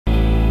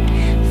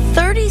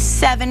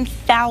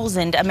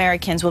57,000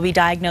 Americans will be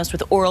diagnosed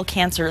with oral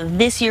cancer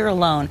this year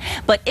alone.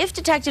 But if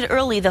detected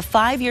early, the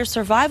 5-year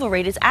survival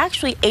rate is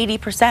actually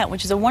 80%,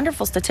 which is a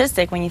wonderful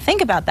statistic when you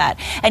think about that.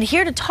 And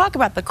here to talk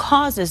about the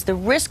causes, the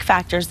risk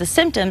factors, the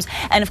symptoms,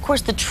 and of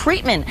course the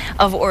treatment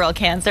of oral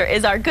cancer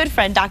is our good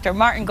friend Dr.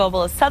 Martin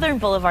Goebbel of Southern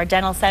Boulevard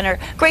Dental Center.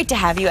 Great to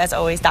have you as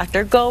always,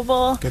 Dr.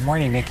 Goebbel. Good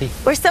morning, Nikki.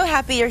 We're so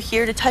happy you're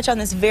here to touch on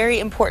this very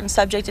important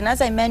subject. And as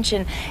I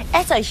mentioned,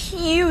 that's a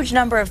huge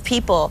number of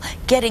people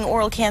getting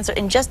oral cancer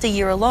in just a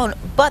year alone.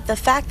 But the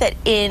fact that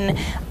in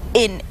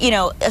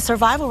a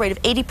survival rate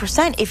of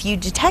 80% if you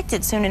detect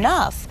it soon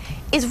enough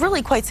is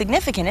really quite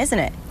significant, isn't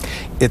it?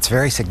 It's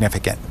very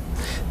significant.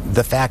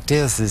 The fact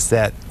is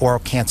that oral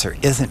cancer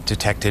isn't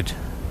detected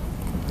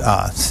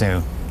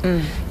soon.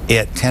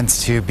 It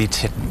tends to be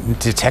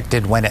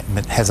detected when it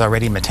has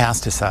already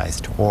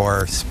metastasized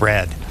or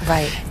spread.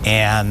 Right.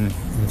 And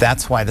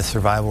that's why the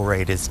survival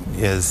rate is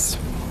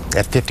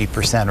at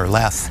 50% or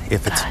less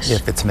if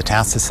it's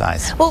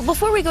metastasized. Well,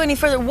 before we go any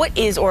further, what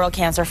is oral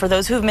cancer? For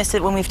those who've missed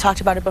it when we've talked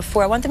about it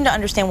before, I want them to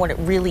understand what it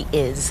really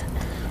is.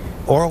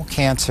 Oral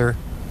cancer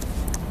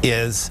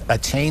is a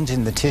change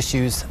in the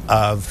tissues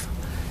of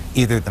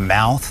either the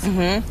mouth,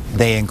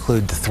 they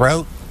include the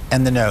throat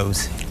and the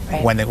nose.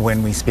 Right.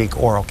 When we speak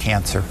oral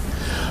cancer.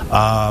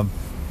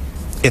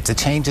 It's a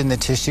change in the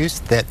tissues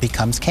that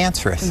becomes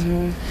cancerous.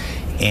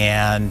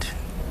 And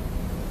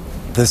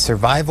the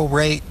survival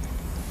rate,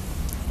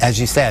 as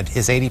you said,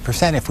 is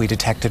 80% if we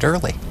detect it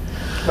early.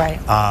 Right.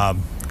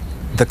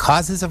 The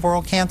causes of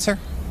oral cancer,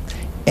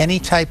 any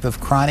type of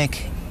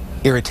chronic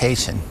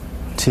irritation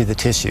to the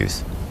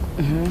tissues.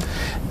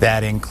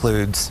 That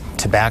includes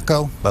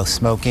tobacco, both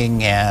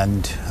smoking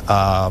and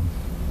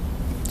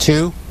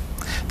chew.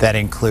 That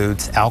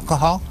includes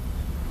alcohol,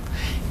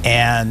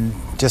 and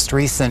just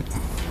I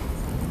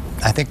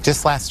think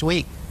just last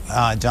week,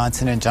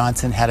 Johnson &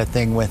 Johnson had a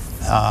thing with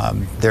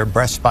their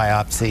breast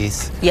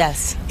biopsies.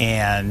 Yes.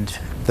 And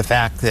the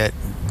fact that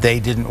they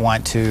didn't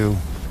want to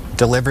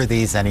deliver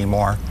these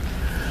anymore.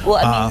 Well,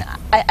 I mean,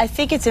 I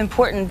think it's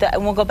important that,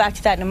 and we'll go back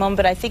to that in a moment,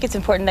 but I think it's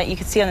important that you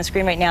can see on the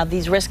screen right now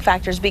these risk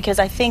factors, because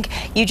I think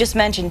you just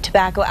mentioned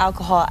tobacco,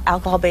 alcohol,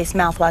 alcohol-based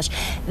mouthwash.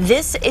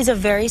 This is a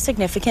very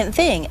significant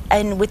thing.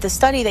 And with the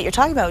study that you're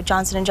talking about,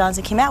 Johnson &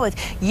 Johnson came out with,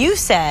 you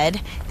said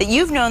that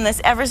you've known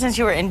this ever since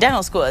you were in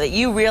dental school, that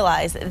you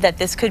realized that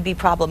this could be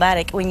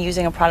problematic when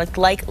using a product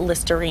like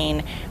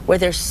Listerine, where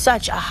there's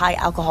such a high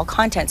alcohol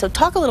content. So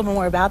talk a little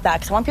more about that,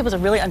 because I want people to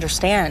really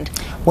understand.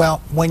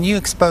 Well, when you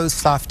expose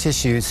soft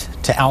tissues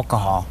to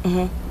alcohol,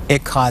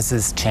 it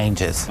causes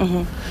changes.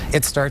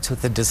 It starts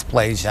with the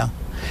dysplasia,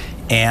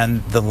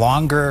 and the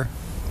longer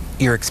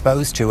you're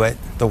exposed to it,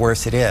 the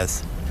worse it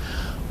is.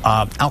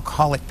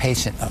 Alcoholic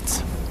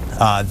patients,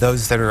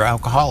 those that are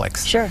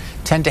alcoholics,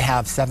 tend to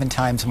have 7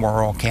 times more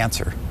oral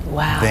cancer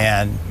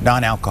than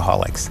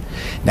non-alcoholics.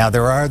 Now,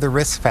 there are other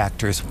risk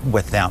factors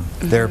with them.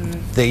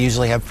 They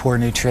usually have poor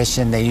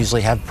nutrition, they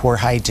usually have poor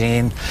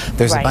hygiene.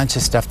 There's a bunch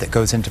of stuff that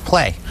goes into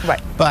play.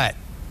 But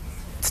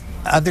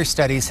other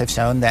studies have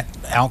shown that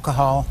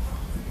alcohol,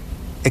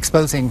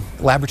 exposing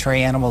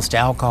laboratory animals to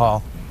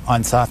alcohol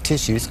on soft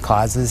tissues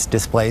causes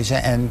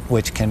dysplasia, and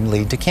which can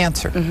lead to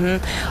cancer.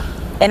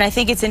 And I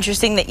think it's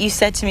interesting that you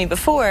said to me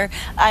before,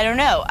 I don't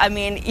know, I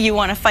mean, you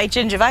want to fight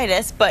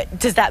gingivitis, but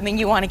does that mean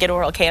you want to get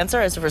oral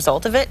cancer as a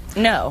result of it?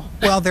 No.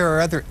 Well, there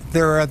are other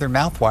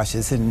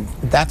mouthwashes, and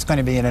that's going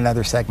to be in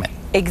another segment.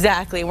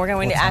 Exactly. We're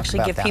going to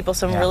actually give people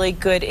some really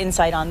good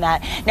insight on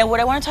that. Now,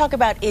 what I want to talk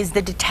about is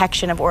the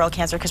detection of oral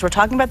cancer, because we're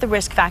talking about the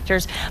risk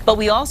factors, but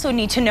we also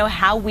need to know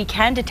how we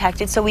can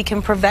detect it so we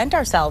can prevent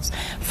ourselves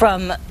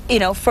from,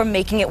 from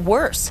making it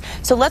worse.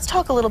 So let's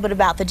talk a little bit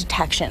about the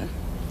detection.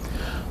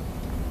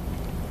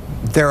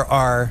 There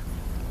are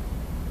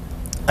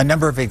a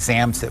number of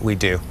exams that we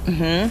do.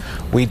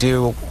 We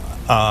do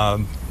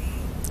a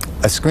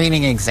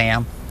screening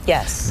exam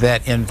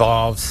that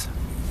involves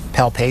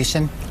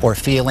palpation or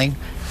feeling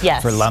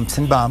for lumps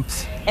and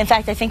bumps. In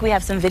fact, I think we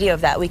have some video of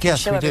that we can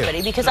show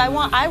everybody, because I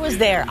was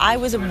there. I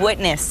was a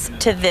witness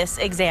to this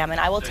exam, and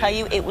I will tell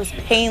you, it was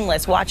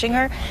painless. Watching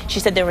her,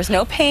 she said there was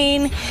no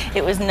pain,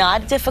 it was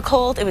not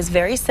difficult, it was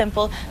very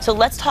simple. So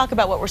let's talk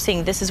about what we're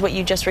seeing. This is what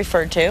you just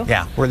referred to.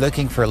 Yeah, we're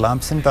looking for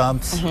lumps and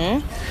bumps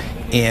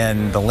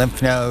in the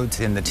lymph nodes,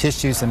 in the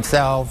tissues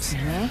themselves.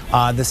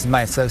 This is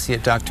my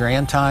associate, Dr.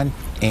 Anton,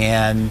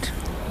 and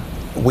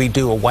we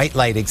do a white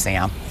light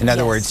exam. In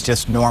other words,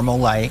 just normal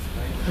light.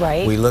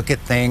 We look at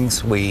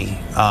things, we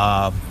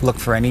look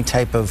for any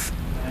type of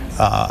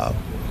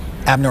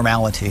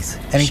abnormalities,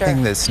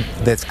 anything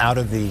that's out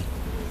of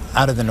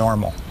the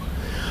normal.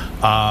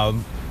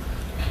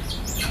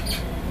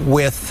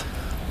 With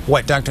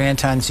what Dr.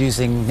 Anton's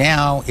using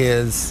now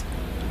is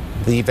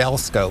the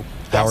Velscope,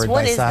 powered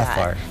by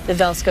Sapphire. The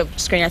Velscope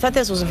screen. I thought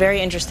this was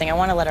very interesting. I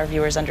want to let our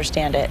viewers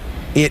understand it.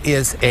 It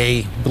is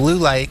a blue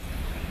light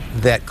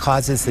that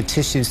causes the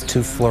tissues to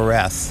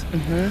fluoresce.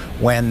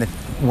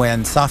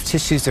 When soft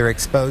tissues are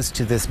exposed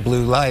to this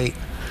blue light,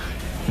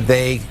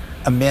 they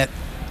emit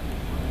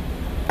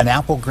an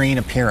apple green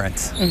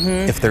appearance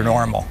if they're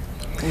normal.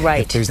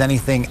 Right. If there's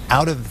anything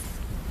out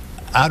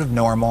of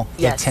normal,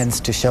 Yes. it tends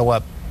to show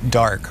up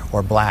dark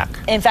or black.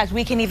 In fact,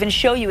 we can even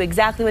show you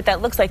exactly what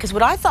that looks like, because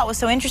what I thought was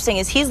so interesting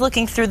is he's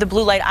looking through the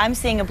blue light. I'm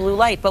seeing a blue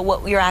light, but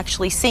what you're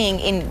actually seeing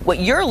in what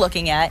you're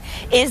looking at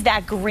is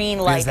that green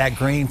light. Is that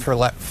green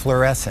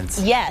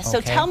fluorescence? Yes. So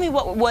Okay. tell me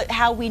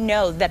how we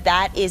know that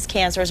that is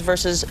cancerous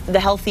versus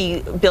the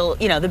healthy bill,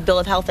 the bill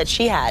of health that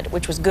she had,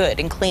 which was good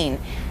and clean.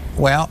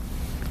 Well,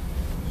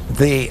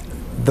 the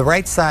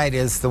right side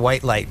is the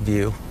white light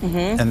view,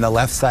 and the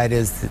left side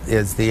is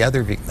the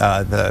other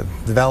the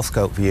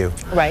Velscope view.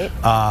 Right.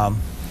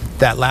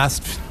 That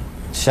last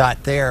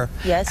shot there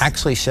Yes.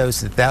 actually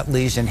shows that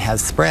lesion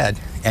has spread,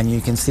 and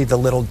you can see the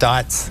little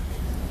dots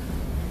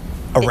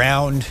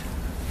around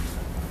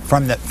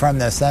from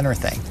the center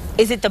thing.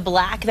 Is it the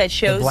black that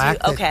shows you?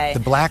 Okay. The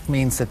black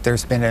means that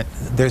there's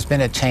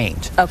been a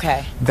change.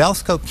 Okay.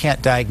 Velscope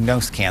can't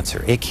diagnose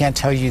cancer. It can't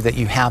tell you that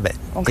you have it.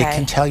 Okay. It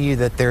can tell you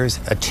that there's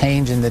a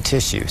change in the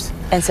tissues.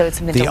 And so it's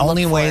something to The look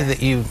only way for.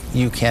 that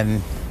you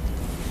can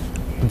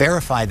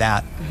verify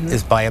that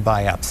is by a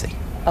biopsy.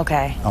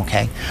 Okay.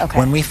 Okay? Okay.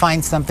 When we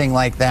find something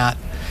like that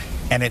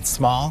and it's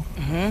small,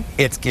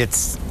 it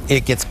gets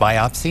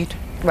biopsied.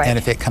 Right. And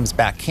if it comes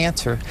back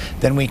cancer,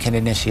 then we can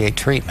initiate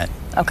treatment.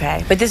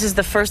 Okay. But this is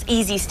the first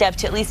easy step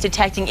to at least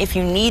detecting if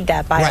you need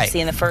that biopsy Right.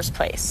 in the first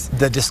place.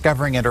 The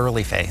discovering it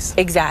early phase.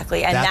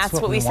 Exactly. And That's that's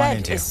what what we we wanna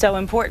said do. is so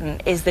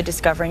important, is the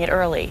discovering it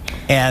early.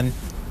 And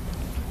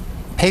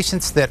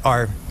patients that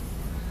are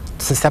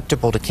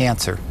susceptible to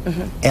cancer,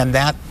 and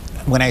that,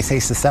 when I say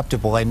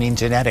susceptible, I mean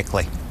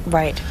genetically.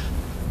 Right.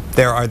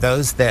 There are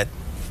those that,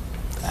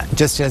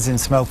 just as in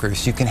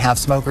smokers, you can have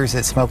smokers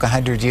that smoke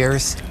 100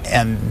 years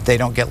and they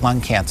don't get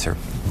lung cancer.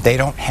 They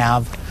don't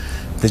have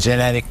the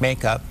genetic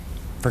makeup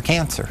for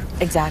cancer.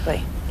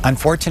 Exactly.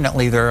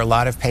 Unfortunately, there are a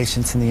lot of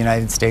patients in the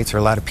United States, or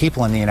a lot of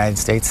people in the United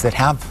States, that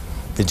have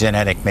the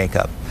genetic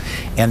makeup.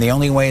 And the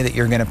only way that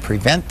you're going to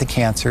prevent the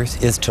cancers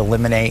is to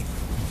eliminate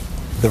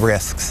the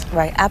risks.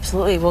 Right,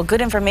 absolutely. Well, good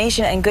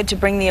information, and good to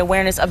bring the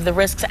awareness of the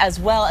risks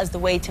as well as the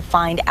way to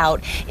find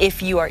out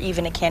if you are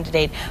even a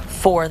candidate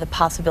for the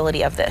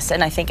possibility of this.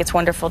 And I think it's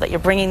wonderful that you're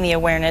bringing the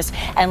awareness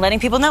and letting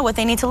people know what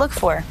they need to look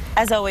for.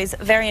 As always,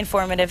 very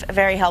informative,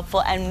 very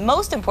helpful, and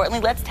most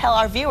importantly, let's tell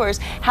our viewers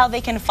how they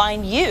can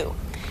find you.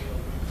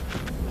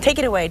 Take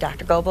it away,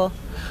 Dr. Goebbel.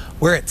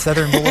 We're at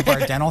Southern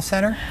Boulevard Dental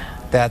Center.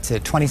 That's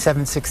at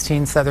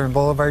 2716 Southern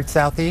Boulevard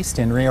Southeast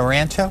in Rio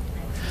Rancho.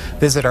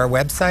 Visit our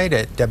website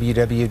at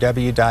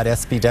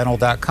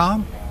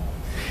www.sbdental.com.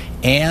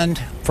 And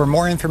for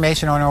more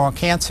information on oral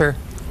cancer,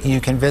 you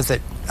can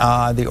visit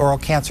the Oral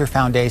Cancer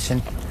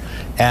Foundation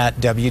at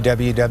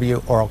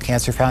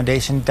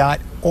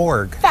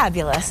www.oralcancerfoundation.org.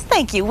 Fabulous.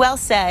 Thank you. Well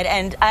said.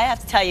 And I have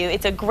to tell you,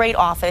 it's a great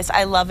office.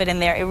 I love it in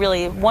there. It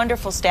really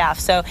wonderful staff.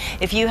 So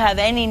if you have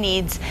any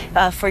needs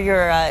for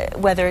your,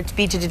 whether it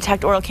be to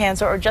detect oral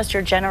cancer or just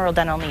your general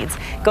dental needs,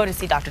 go to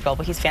see Dr.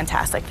 Goebbel. He's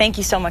fantastic. Thank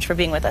you so much for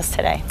being with us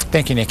today.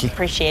 Thank you, Nikki.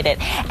 Appreciate it.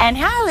 And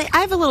Hallie,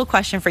 I have a little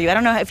question for you. I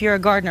don't know if you're a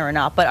gardener or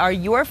not, but are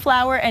your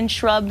flower and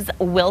shrubs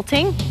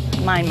wilting?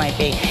 Mine might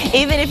be.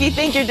 Even if you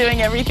think you're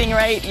doing everything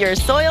right, your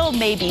soil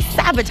may be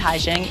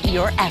sabotaging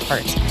your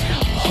effort.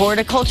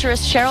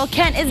 Horticulturist Cheryl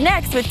Kent is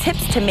next with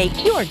tips to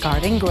make your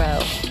garden grow.